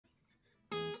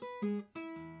I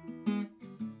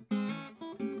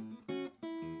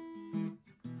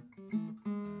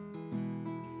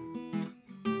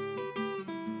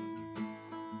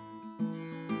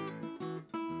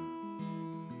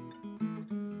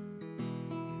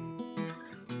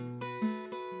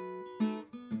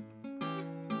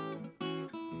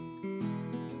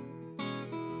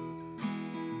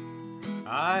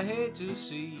hate to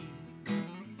see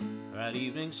that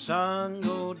evening sun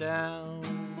go down.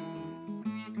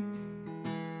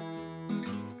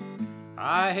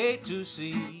 I hate to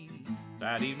see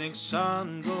that evening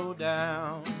sun go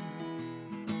down.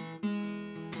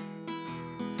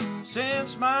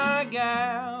 Since my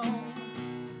gal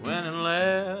went and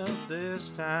left this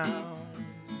town,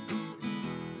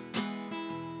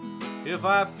 if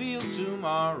I feel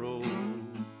tomorrow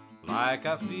like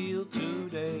I feel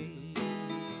today,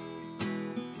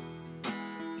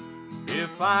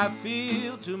 if I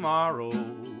feel tomorrow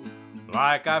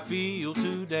like I feel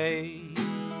today,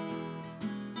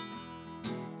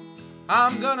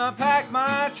 I'm gonna pack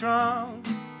my trunk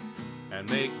and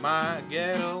make my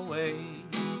getaway.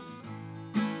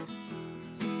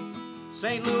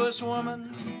 St. Louis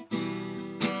woman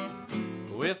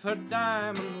with her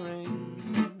diamond ring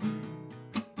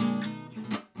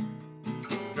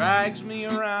drags me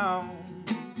around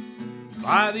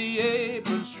by the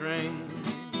apron string.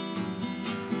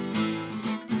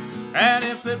 And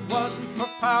if it wasn't for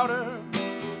powder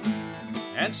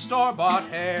and store-bought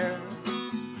hair,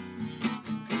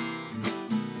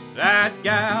 that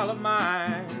gal of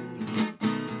mine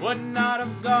would not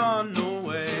have gone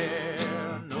nowhere,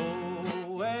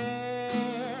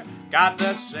 nowhere. Got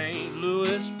that St.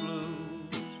 Louis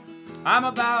blues, I'm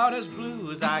about as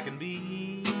blue as I can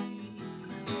be.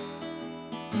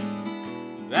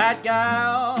 That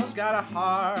gal's got a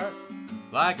heart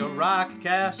like a rock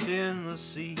cast in the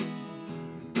sea,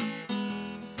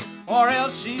 or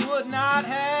else she would not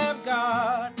have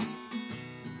got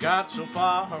so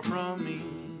far from me.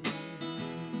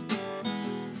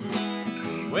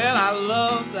 Well, I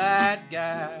love that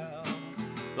gal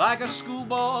like a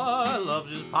schoolboy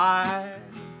loves his pie,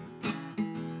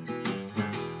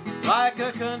 like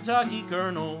a Kentucky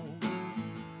colonel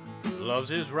loves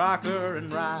his rocker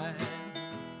and rye.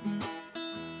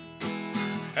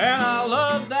 And I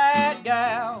love that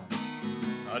gal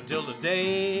until the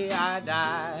day I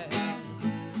die.